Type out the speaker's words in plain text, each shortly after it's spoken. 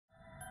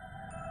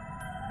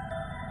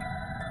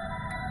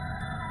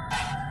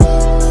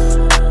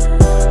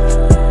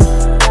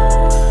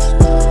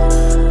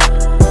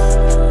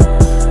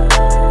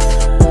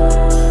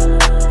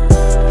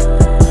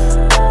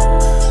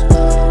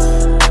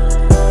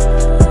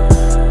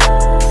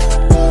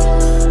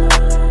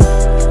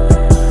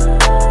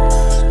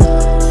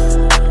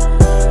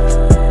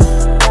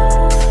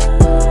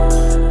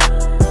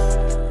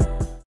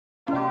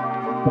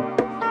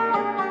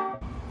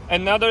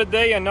another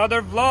day,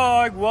 another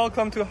vlog.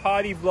 Welcome to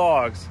Hadi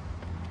Vlogs.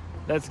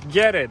 Let's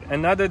get it.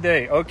 Another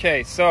day.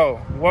 Okay, so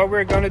what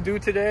we're gonna do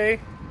today,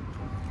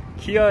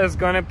 Kia is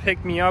gonna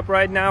pick me up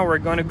right now. We're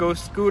gonna go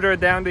scooter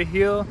down the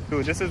hill.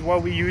 Dude, this is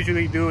what we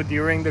usually do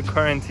during the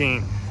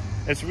quarantine.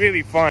 It's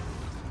really fun.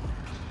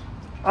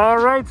 All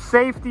right,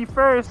 safety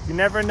first. You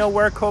never know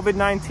where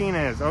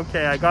COVID-19 is.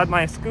 Okay, I got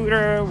my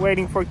scooter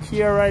waiting for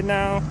Kia right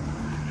now.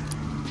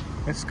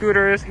 The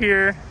scooter is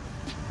here.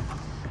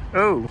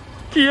 Oh,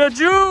 Kia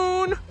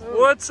June!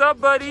 What's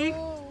up, buddy?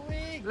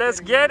 Let's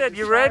get it.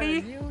 You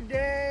ready? New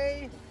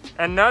day.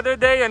 Another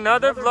day,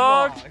 another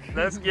vlog.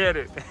 Let's get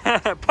it.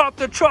 Pop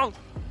the trunk.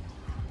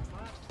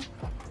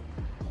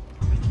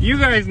 You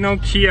guys know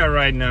Kia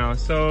right now.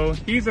 So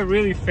he's a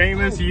really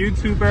famous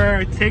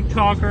YouTuber,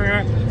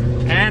 TikToker,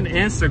 and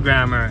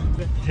Instagrammer.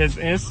 His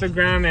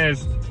Instagram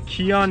is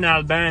Kion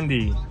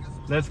Albandi.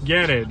 Let's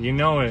get it. You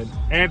know it.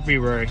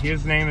 Everywhere.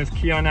 His name is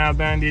Kion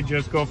Albandi.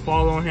 Just go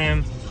follow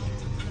him.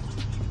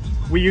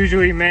 We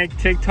usually make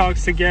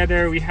TikToks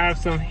together. We have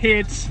some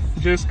hits.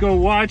 Just go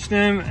watch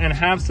them and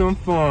have some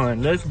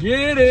fun. Let's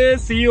get it.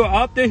 See you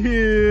up the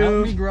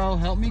hill.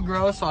 Help me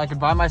grow so I can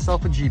buy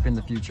myself a Jeep in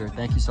the future.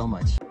 Thank you so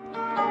much.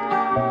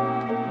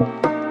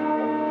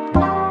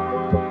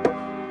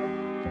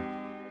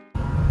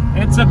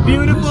 It's a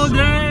beautiful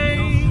day.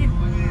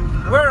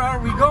 Where are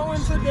we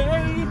going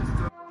today?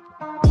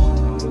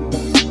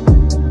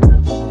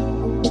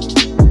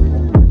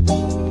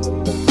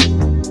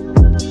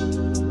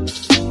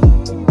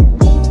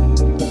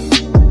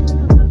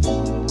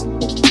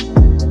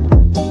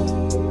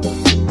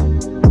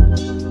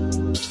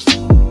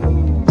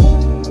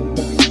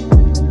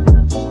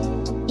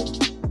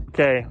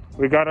 Okay,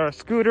 we got our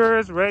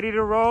scooters ready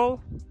to roll.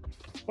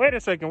 Wait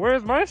a second,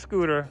 where's my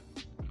scooter?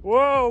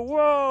 Whoa,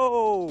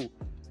 whoa!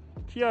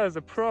 Kia is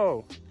a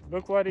pro.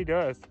 Look what he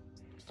does.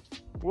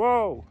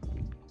 Whoa!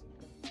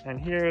 And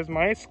here's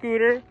my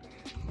scooter.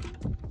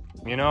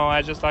 You know,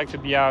 I just like to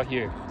be out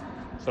here.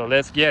 So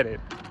let's get it.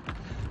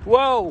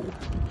 Whoa!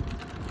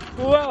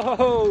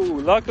 Whoa!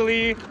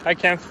 Luckily, I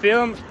can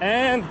film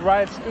and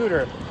ride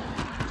scooter.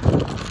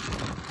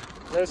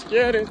 Let's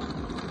get it.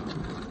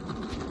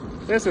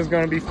 This is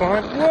gonna be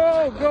fun.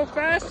 Whoa, go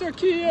faster,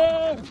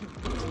 Kia!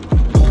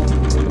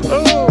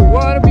 Oh,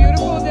 what a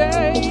beautiful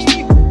day!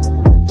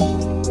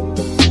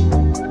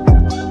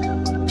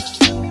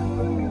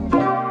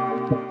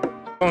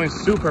 Going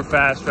super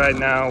fast right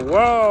now.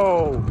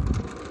 Whoa!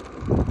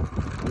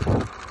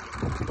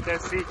 You can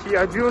see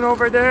Kia June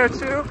over there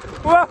too.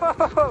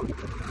 Whoa!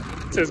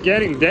 This is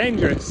getting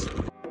dangerous.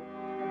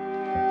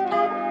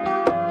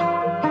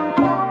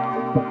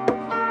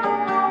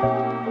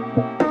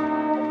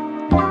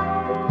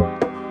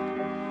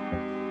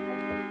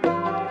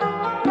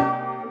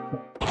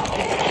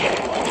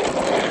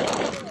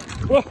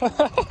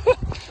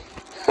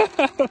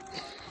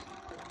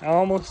 I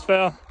almost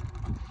fell.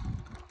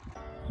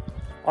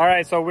 All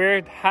right, so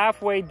we're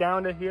halfway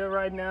down the hill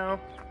right now.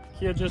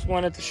 Kia just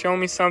wanted to show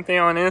me something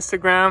on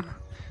Instagram.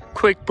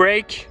 Quick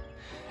break,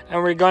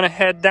 and we're gonna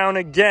head down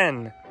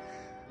again.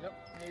 Yep,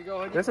 there you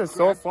go. This is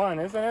so fun,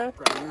 isn't it?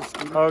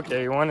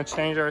 Okay, you want to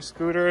change our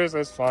scooters?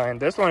 That's fine.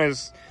 This one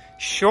is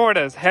short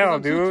as hell,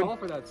 dude. Too tall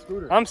for that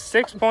scooter. I'm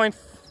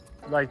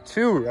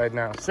 6.2 right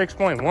now,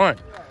 6.1.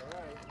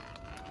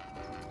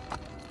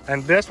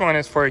 And this one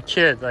is for a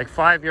kid, like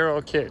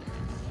 5-year-old kid.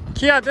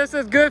 Kia, this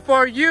is good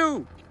for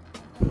you.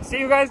 See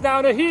you guys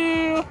down the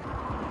hill.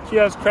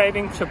 Kia's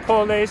craving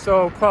Chipotle,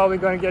 so probably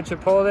gonna get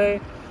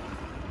Chipotle.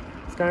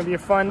 It's gonna be a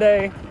fun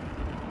day.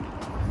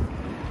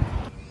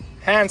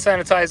 Hand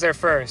sanitizer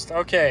first.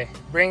 Okay,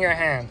 bring your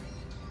hand.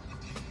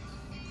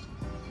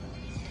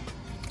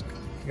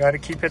 You gotta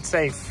keep it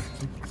safe.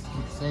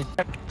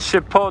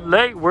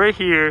 Chipotle, we're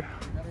here.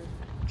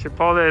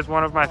 Chipotle is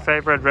one of my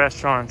favorite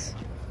restaurants.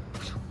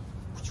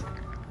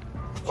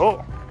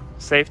 Oh,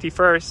 safety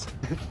first.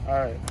 All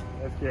right,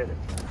 let's get it.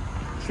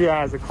 She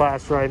has a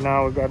class right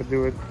now. We got to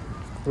do it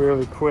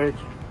really quick.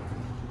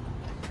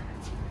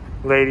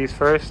 Ladies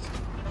first.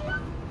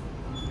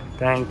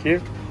 Thank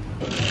you.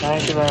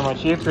 Thank you very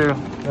much. You too.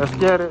 Let's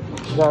get it.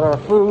 We got our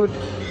food.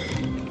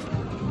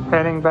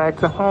 Heading back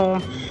to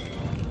home.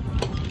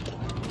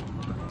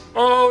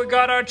 Oh, we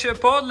got our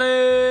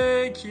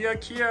Chipotle.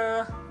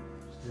 Kia.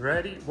 You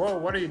ready? Whoa,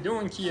 what are you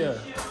doing, Kia?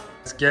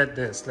 Let's get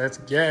this. Let's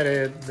get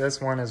it. This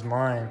one is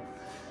mine.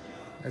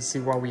 Let's see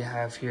what we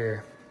have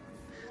here.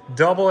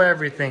 Double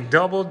everything.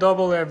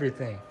 Double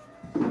everything.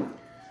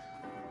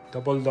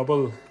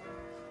 Double.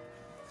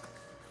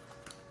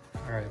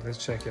 All right, let's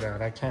check it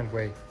out. I can't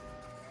wait.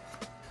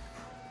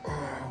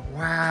 Oh,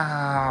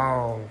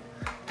 wow.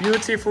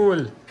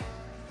 Beautiful.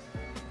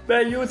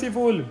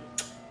 Beautiful.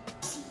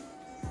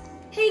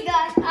 Hey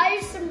guys, I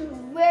have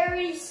some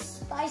very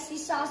spicy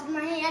sauce in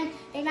my hand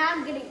and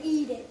I'm gonna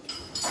eat it.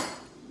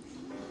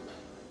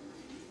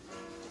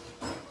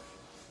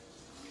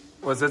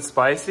 Was it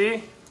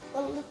spicy?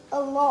 A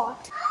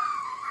lot.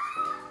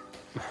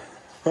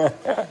 Call the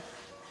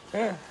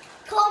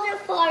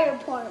fire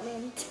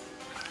department.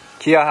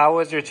 Kia, how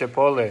was your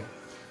Chipotle?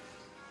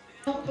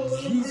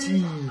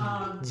 Gigi.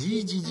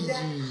 Gigi.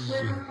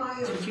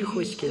 Gigi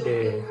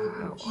hoşgele.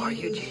 How are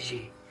you,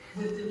 Gigi?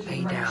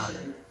 Lay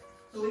down.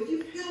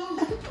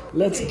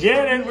 Let's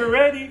get it. We're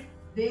ready.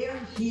 They are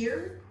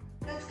here.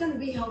 That's going to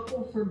be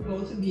helpful for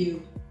both of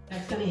you.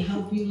 That's going to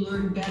help you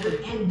learn better.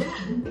 And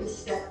then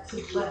step to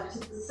left to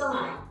the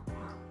side.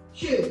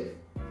 2.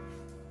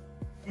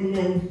 And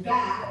then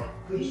back,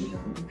 which is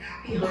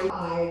back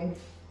behind.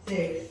 5,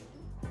 6,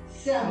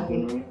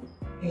 7,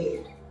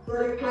 8.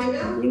 Sort of kind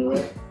of.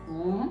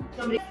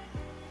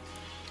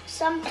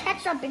 Some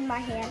ketchup in my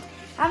hand.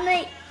 I'm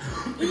gonna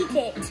eat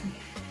it. It's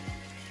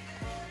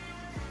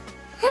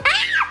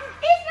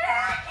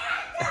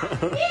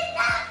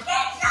not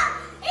ketchup!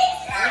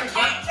 It's not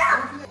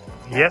ketchup!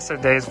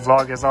 Yesterday's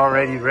vlog is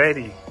already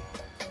ready.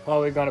 Well,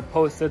 we're gonna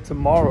post it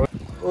tomorrow.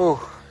 Oh,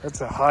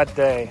 it's a hot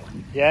day.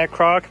 Yeah,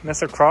 Croc,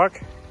 Mr.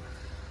 Croc.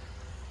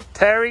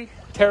 Terry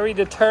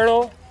the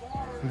turtle.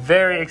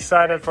 Very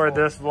excited for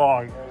this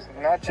vlog.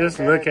 Just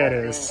look at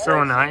it, it's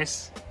so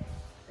nice.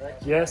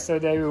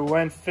 Yesterday we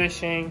went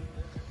fishing.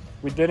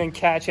 We didn't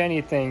catch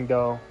anything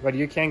though, but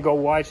you can go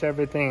watch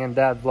everything in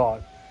that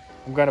vlog.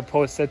 I'm gonna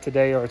post it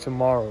today or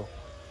tomorrow.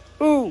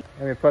 Ooh,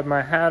 let me put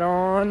my hat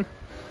on.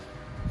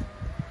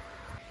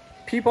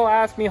 People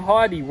ask me,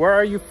 Hadi, where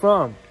are you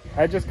from?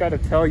 I just gotta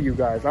tell you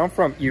guys, I'm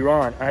from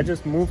Iran. I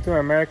just moved to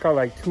America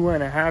like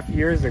 2.5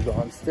 years ago.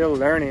 I'm still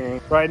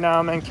learning. Right now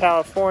I'm in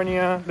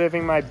California,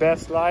 living my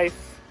best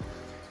life.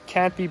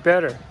 Can't be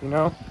better, you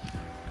know?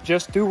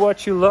 Just do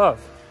what you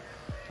love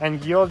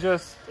and you'll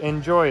just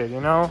enjoy it, you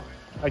know?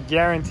 I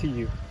guarantee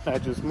you. I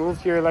just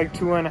moved here like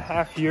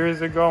 2.5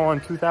 years ago in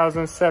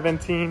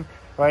 2017.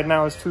 Right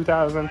now it's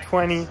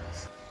 2020.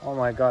 Oh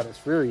my God,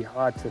 it's really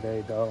hot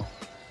today though.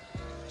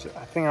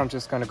 I think I'm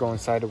just gonna go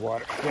inside the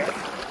water. Yeah.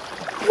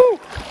 Woo!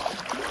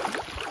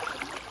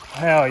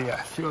 Hell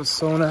yeah, feels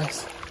so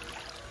nice.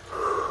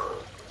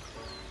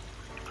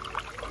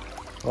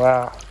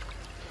 Wow.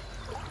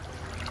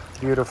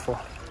 Beautiful.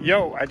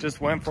 Yo, I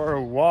just went for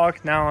a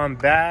walk. Now I'm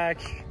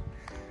back.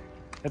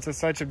 It's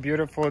such a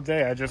beautiful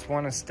day. I just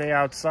want to stay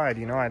outside,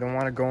 you know? I don't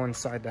want to go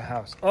inside the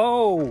house.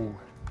 Oh,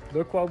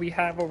 look what we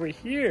have over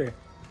here.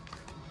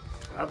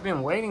 I've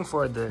been waiting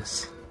for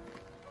this.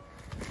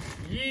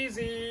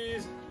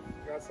 Yeezys.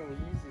 Got some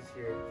Yeezys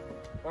here.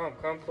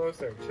 Come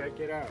closer. Check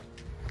it out.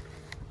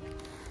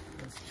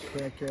 Let's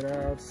check it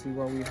out. See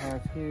what we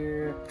have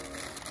here.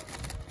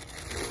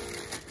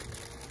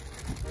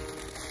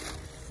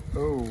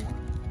 Oh,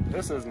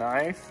 this is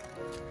nice.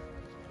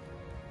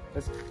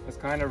 It's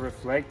kind of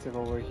reflective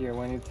over here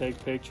when you take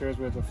pictures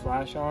with the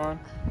flash on.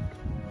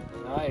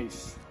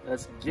 Nice.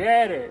 Let's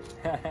get it.